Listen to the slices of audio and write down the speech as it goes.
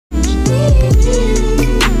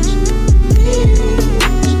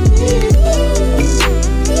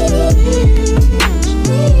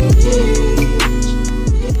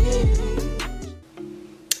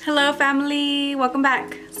welcome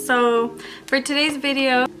back. So for today's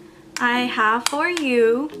video I have for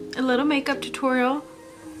you a little makeup tutorial,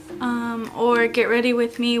 or get ready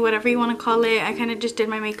with me, whatever you want to call it. I kind of just did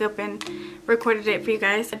my makeup and recorded it for you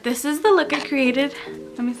guys. This is the look I created.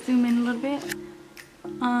 Let me zoom in a little bit.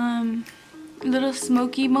 Little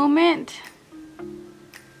smoky moment.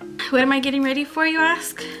 What am I getting ready for, you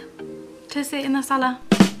ask? To sit in the sala.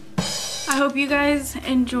 I hope you guys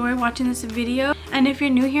enjoy watching this video, and if you're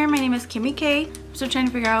new here, my name is Kimmy K. I'm still trying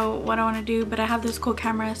to figure out what I want to do, but I have this cool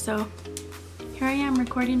camera, so here I am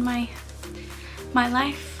recording my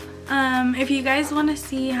life. If you guys want to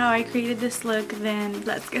see how I created this look, then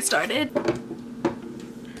let's get started.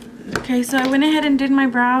 Okay, so I went ahead and did my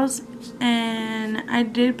brows, and I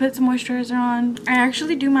did put some moisturizer on. I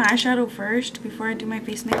actually do my eyeshadow first before I do my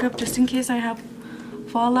face makeup, just in case I have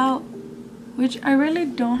fallout, which I really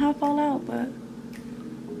don't have fallout, but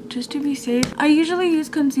just to be safe. I usually use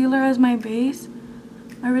concealer as my base.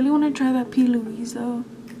 I really want to try that P. Louise though.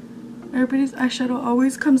 Everybody's eyeshadow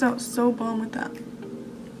always comes out so bomb with that.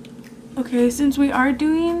 Okay, since we are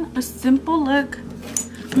doing a simple look,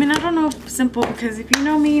 I mean, I don't know if simple, because if you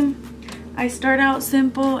know me, I start out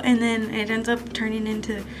simple and then it ends up turning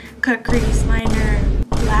into cut crease, liner,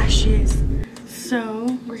 lashes.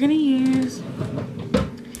 So we're gonna use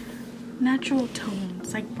natural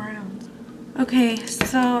tones like browns. Okay,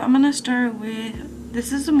 so I'm gonna start with,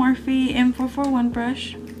 this is a Morphe M441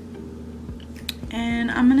 brush,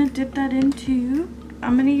 and I'm gonna dip that into,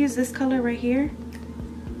 I'm gonna use this color right here.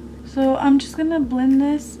 So I'm just gonna blend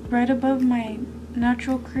this right above my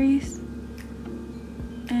natural crease,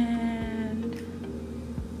 and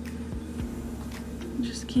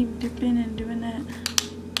just keep dipping and doing that.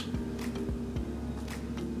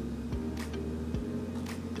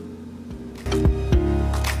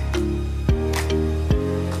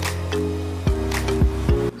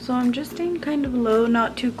 So I'm just staying kind of low,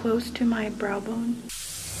 not too close to my brow bone.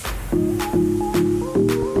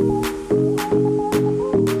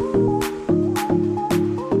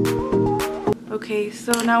 Okay,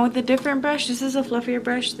 so now with a different brush, this is a fluffier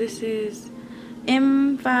brush. This is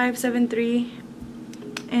M573,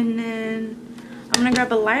 and then I'm gonna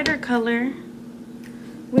grab a lighter color,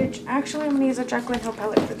 which actually I'm gonna use a Jaclyn Hill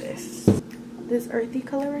palette for this earthy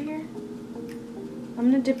color right here.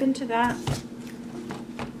 I'm gonna dip into that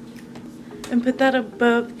and put that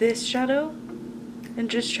above this shadow and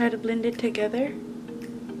just try to blend it together.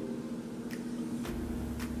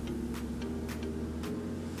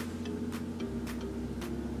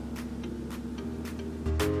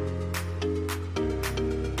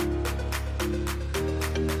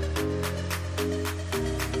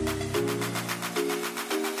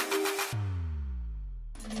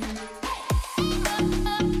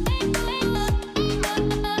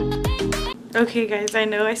 Okay guys, I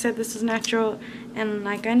know I said this is natural, and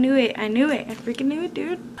like I knew it, I freaking knew it,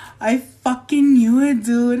 dude. I fucking knew it,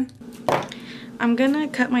 dude. I'm gonna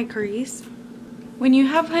cut my crease. When you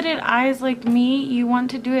have hooded eyes like me, you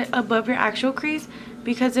want to do it above your actual crease,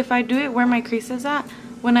 because if I do it where my crease is at,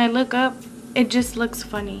 when I look up, it just looks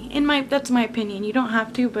funny. That's my opinion. You don't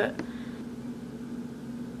have to, but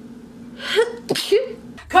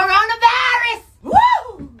Coronavirus!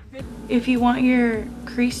 Woo! If you want your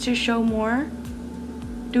crease to show more,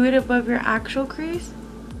 do it above your actual crease.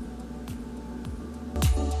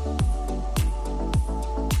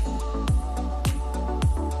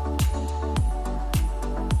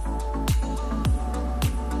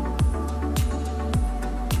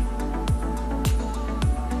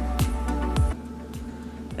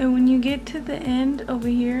 And when you get to the end over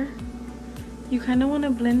here, you kind of want to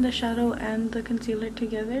blend the shadow and the concealer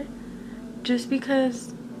together, just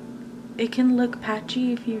because it can look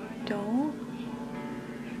patchy if you don't.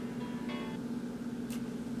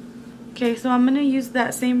 Okay, so I'm going to use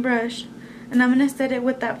that same brush, and I'm going to set it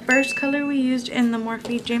with that first color we used in the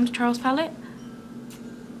Morphe James Charles palette.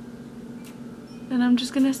 And I'm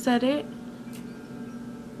just going to set it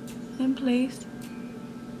in place.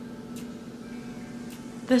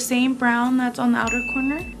 The same brown that's on the outer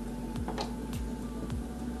corner.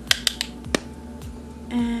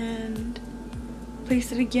 And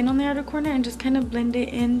place it again on the outer corner and just kind of blend it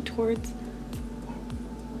in towards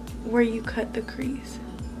where you cut the crease.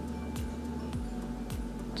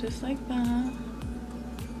 Just like that.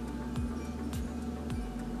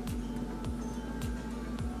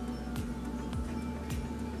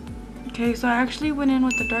 Okay, so I actually went in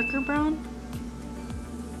with the darker brown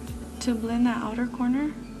to blend that outer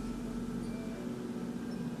corner.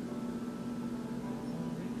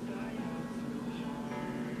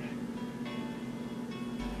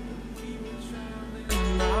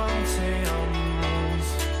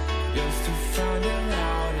 Just to find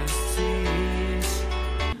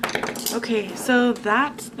Okay, so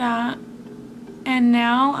that's that. And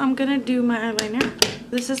now I'm gonna do my eyeliner.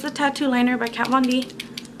 This is the Tattoo Liner by Kat Von D.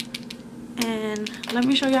 And let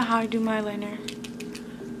me show you how I do my eyeliner.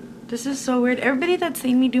 This is so weird. Everybody that's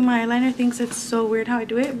seen me do my eyeliner thinks it's so weird how I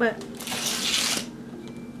do it, but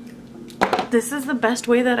this is the best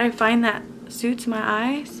way that I find that suits my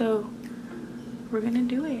eye. So we're gonna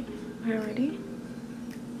do it. Are you ready?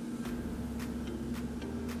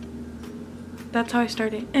 That's how I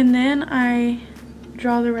started. And then I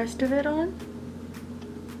draw the rest of it on.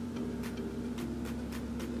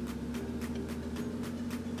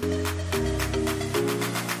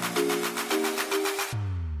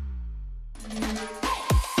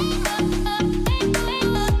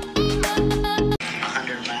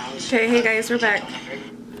 Okay, hey guys, we're back.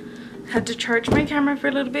 Had to charge my camera for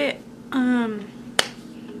a little bit. And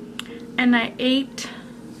I ate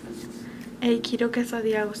a keto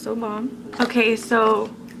quesadilla. It was so bomb. Okay, so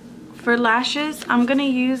for lashes, I'm gonna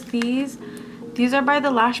use these. These are by the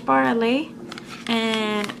Lash Bar LA.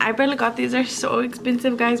 And I barely got these. They're so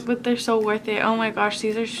expensive, guys, but they're so worth it. Oh my gosh,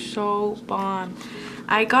 these are so bomb.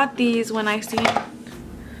 I got these when I seen,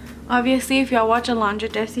 obviously, if y'all watch Alondra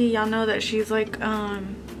Desi, y'all know that she's like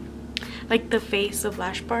the face of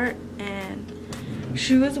Lash Bar, and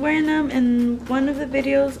she was wearing them in one of the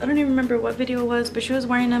videos. I don't even remember what video it was, but she was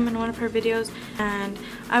wearing them in one of her videos, and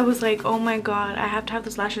I was like, oh my god, I have to have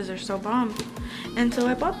those lashes, they're so bomb. And so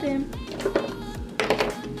I bought them,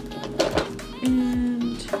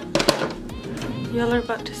 and y'all are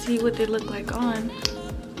about to see what they look like on.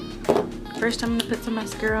 First, I'm gonna put some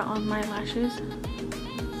mascara on my lashes.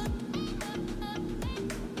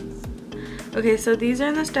 Okay, so these are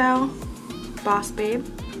in the style Boss Babe.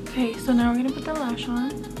 Okay, so now we're gonna put the lash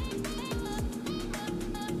on.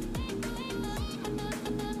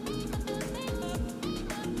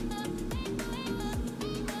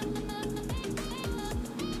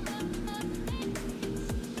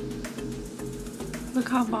 Look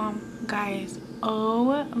how bomb, guys.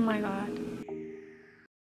 Oh my god.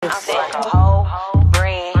 I'm like a whole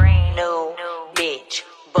brand new bitch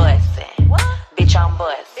bustin'. Bitch, I'm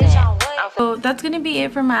bustin'. So that's gonna be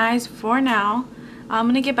it for my eyes for now. I'm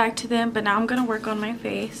gonna get back to them, but now I'm gonna work on my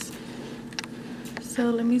face. So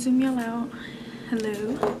let me zoom y'all out.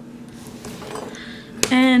 Hello.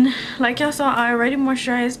 And like y'all saw, I already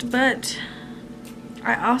moisturized, but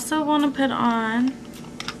I also want to put on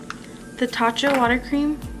the Tatcha water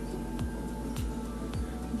cream.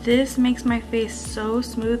 This makes my face so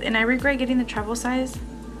smooth, and I regret getting the travel size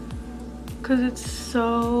because it's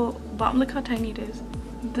so bomb. Look how tiny it is.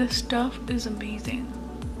 This stuff is amazing.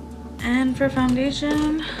 And for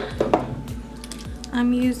foundation,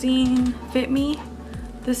 I'm using Fit Me.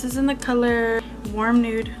 This is in the color Warm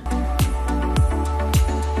Nude.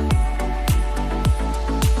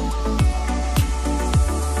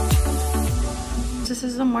 This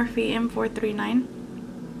is the Morphe M439.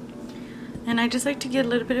 And I just like to get a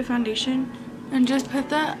little bit of foundation and just put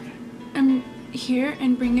that in here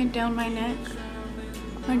and bring it down my neck,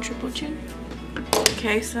 my triple chin.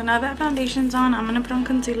 Okay, so now that foundation's on, I'm gonna put on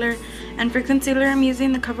concealer. And for concealer, I'm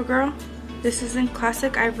using the CoverGirl. This is in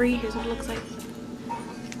Classic Ivory. Here's what it looks like.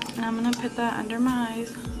 And I'm gonna put that under my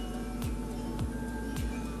eyes,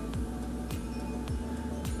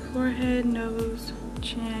 forehead, nose,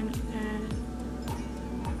 chin, and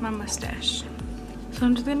my mustache. So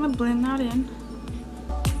I'm just gonna blend that in.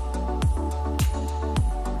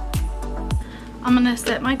 I'm gonna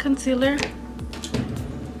set my concealer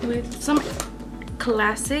with some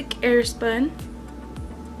Classic Airspun.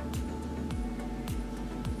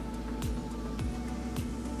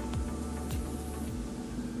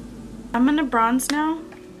 I'm gonna bronze now.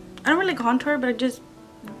 I don't really contour, but I just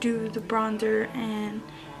do the bronzer, and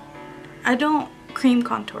I don't cream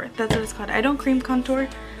contour. That's what it's called. I don't cream contour.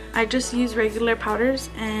 I just use regular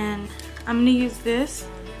powders, and I'm gonna use this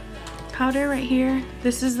powder right here.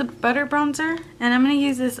 This is the Butter Bronzer, and I'm gonna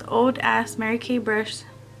use this old ass Mary Kay brush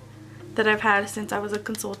that I've had since I was a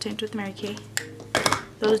consultant with Mary Kay.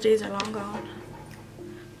 Those days are long gone.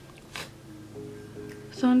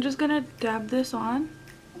 So I'm just gonna dab this on.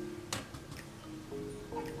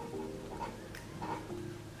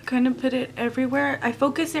 I kind of put it everywhere. I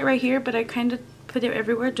focus it right here, but I kind of put it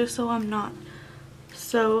everywhere just so I'm not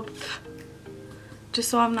so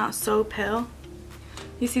pale.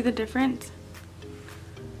 You see the difference?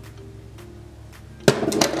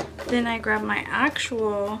 Then I grab my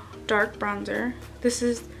actual dark bronzer. This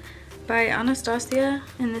is by Anastasia,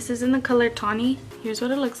 and this is in the color Tawny. Here's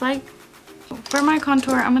what it looks like. For my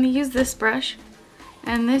contour, I'm going to use this brush,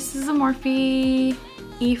 and this is a Morphe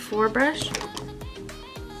E4 brush.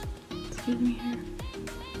 Excuse me here.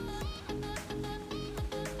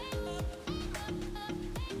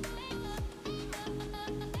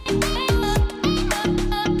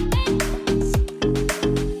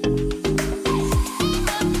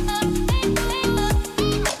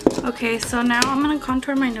 Okay, so now I'm gonna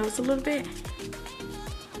contour my nose a little bit.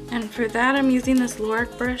 And for that, I'm using this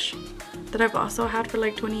Lorac brush that I've also had for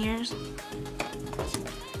like 20 years.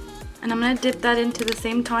 And I'm gonna dip that into the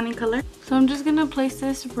same tawny color. So I'm just gonna place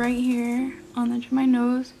this right here on the edge of my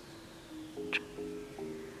nose.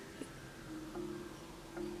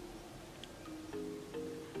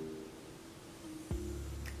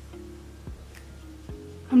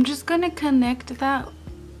 I'm just gonna connect that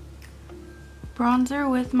bronzer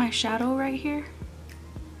with my shadow right here.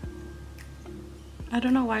 I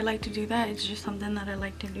don't know why I like to do that, it's just something that I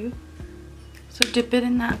like to do. So dip it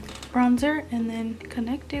in that bronzer and then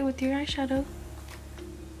connect it with your eyeshadow.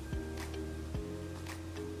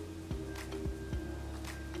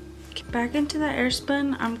 Back into the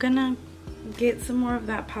airspun, I'm gonna get some more of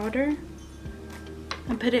that powder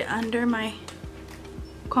and put it under my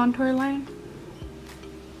contour line.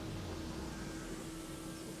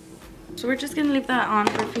 So we're just gonna leave that on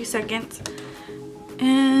for a few seconds.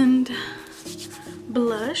 And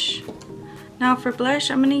blush. Now for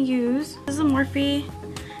blush, I'm gonna use, this is a Morphe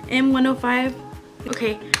M105.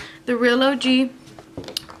 Okay, the real OG.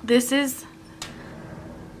 This is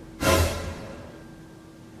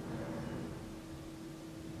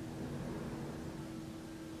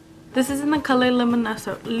in the color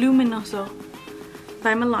Luminoso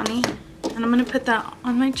by Milani. And I'm gonna put that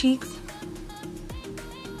on my cheeks,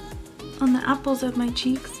 on the apples of my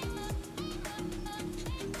cheeks.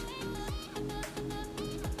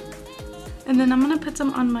 And then I'm gonna put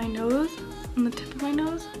some on my nose, on the tip of my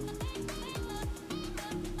nose.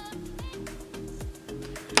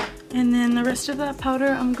 And then the rest of that powder,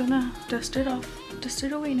 I'm gonna dust it off, dust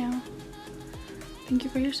it away now. Thank you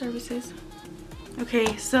for your services.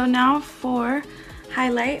 Okay, so now for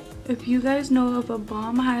highlight. If you guys know of a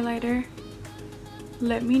bomb highlighter,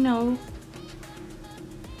 let me know.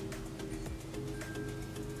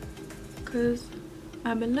 Cause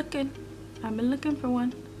I've been looking for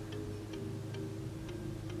one.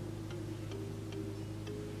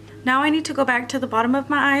 Now I need to go back to the bottom of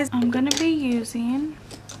my eyes. I'm gonna be using,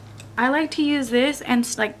 I like to use this and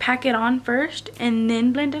like pack it on first and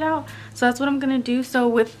then blend it out. So that's what I'm gonna do. So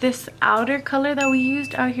with this outer color that we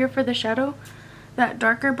used out here for the shadow, that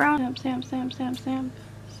darker brown, stamp.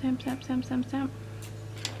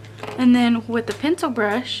 And then with the pencil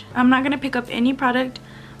brush, I'm not gonna pick up any product.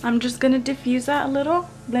 I'm just gonna diffuse that a little,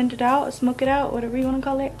 blend it out, smoke it out, whatever you wanna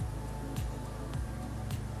call it.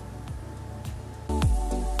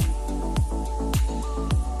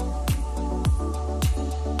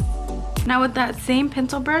 Now with that same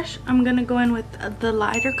pencil brush, I'm gonna go in with the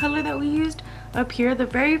lighter color that we used up here, the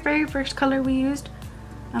very first color we used.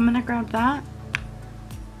 I'm gonna grab that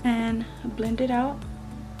and blend it out.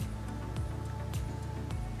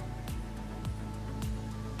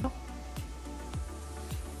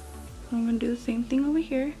 I'm gonna do the same thing over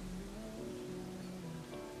here.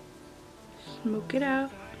 Smoke it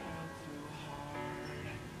out.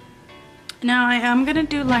 Now I am gonna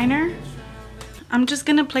do liner. I'm just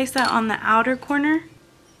gonna place that on the outer corner.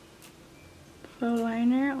 So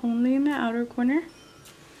liner only in the outer corner.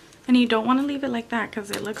 And you don't want to leave it like that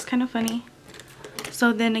because it looks kind of funny.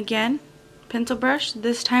 So then again, pencil brush,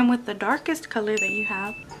 this time with the darkest color that you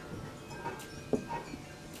have.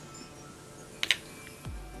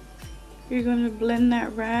 You're gonna blend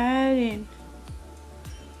that right in.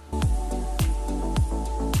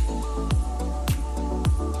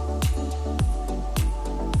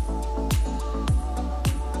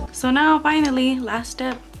 So now finally, last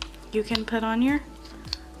step, you can put on your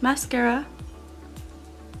mascara.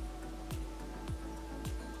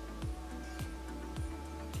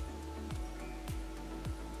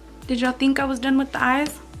 Did y'all think I was done with the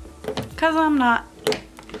eyes? Cause I'm not.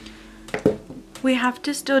 We have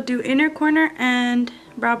to still do inner corner and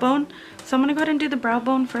brow bone. So I'm gonna go ahead and do the brow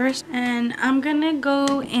bone first. And I'm gonna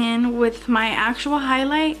go in with my actual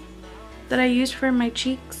highlight that I used for my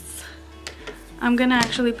cheeks. I'm gonna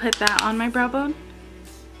actually put that on my brow bone.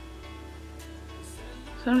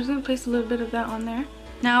 So I'm just gonna place a little bit of that on there.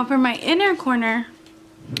 Now for my inner corner,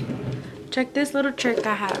 check this little trick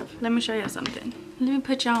I have. Let me show you something. Let me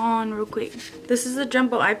put y'all on real quick. This is a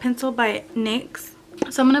jumbo eye pencil by NYX.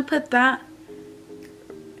 So I'm gonna put that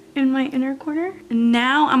in my inner corner. And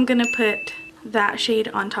now I'm gonna put that shade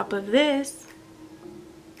on top of this.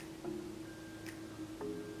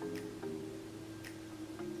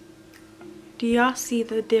 Do y'all see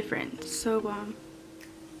the difference? So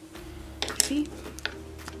see?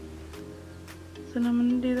 So now I'm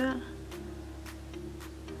gonna do that.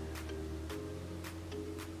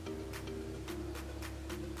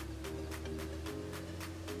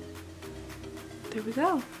 There we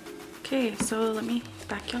go. Okay, so let me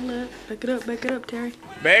back y'all up. Back it up, Terry.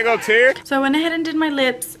 Bagel tear. So I went ahead and did my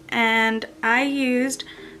lips, and I used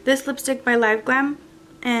this lipstick by Live Glam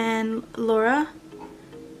and Laura.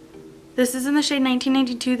 This is in the shade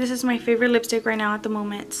 1992. This is my favorite lipstick right now at the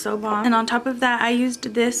moment. It's so bomb. And on top of that, I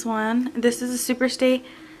used this one. This is a Superstay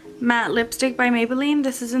matte lipstick by Maybelline.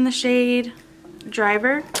 This is in the shade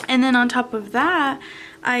Driver. And then on top of that,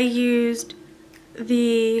 I used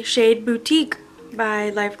the shade Boutique by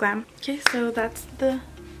Live Glam. Okay, so that's the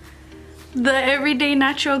everyday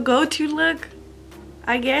natural go-to look,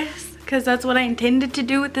 I guess, because that's what I intended to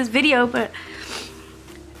do with this video, but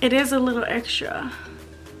it is a little extra.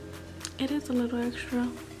 It is a little extra.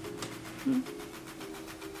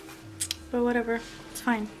 But whatever, it's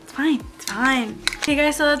fine. It's fine. It's fine. Okay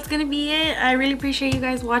guys, so that's gonna be it. I really appreciate you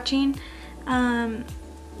guys watching.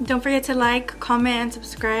 Don't forget to like, comment, and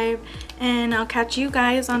subscribe, and I'll catch you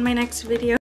guys on my next video.